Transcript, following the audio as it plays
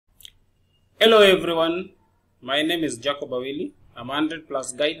Hello everyone, my name is Jacob Awili. I'm 100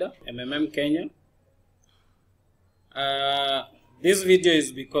 plus guider, MMM Kenya. This video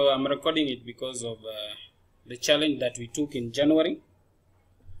is because I'm recording it because of the challenge that we took in January,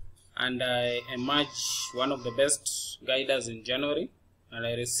 and I emerged one of the best guiders in January, and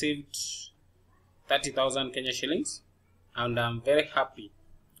I received 30,000 Kenya shillings, and I'm very happy.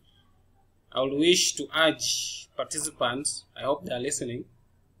 I would wish to urge participants, I hope they are listening,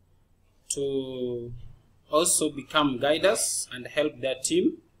 to also become guiders and help their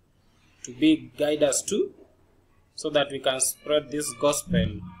team to be guiders too, so that we can spread this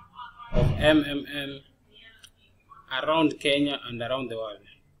gospel of MMM around Kenya and around the world.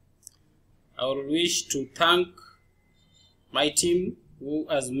 I would wish to thank my team who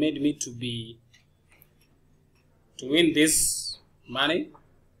has made me to win this money,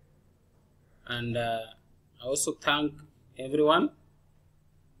 and I also thank everyone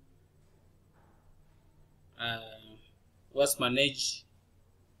was managed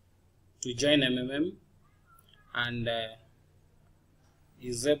to join MMM, and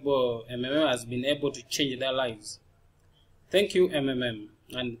MMM has been able to change their lives. Thank you, MMM,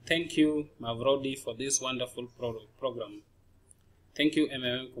 and thank you, Mavrodi, for this wonderful program. Thank you,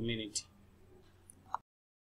 MMM community.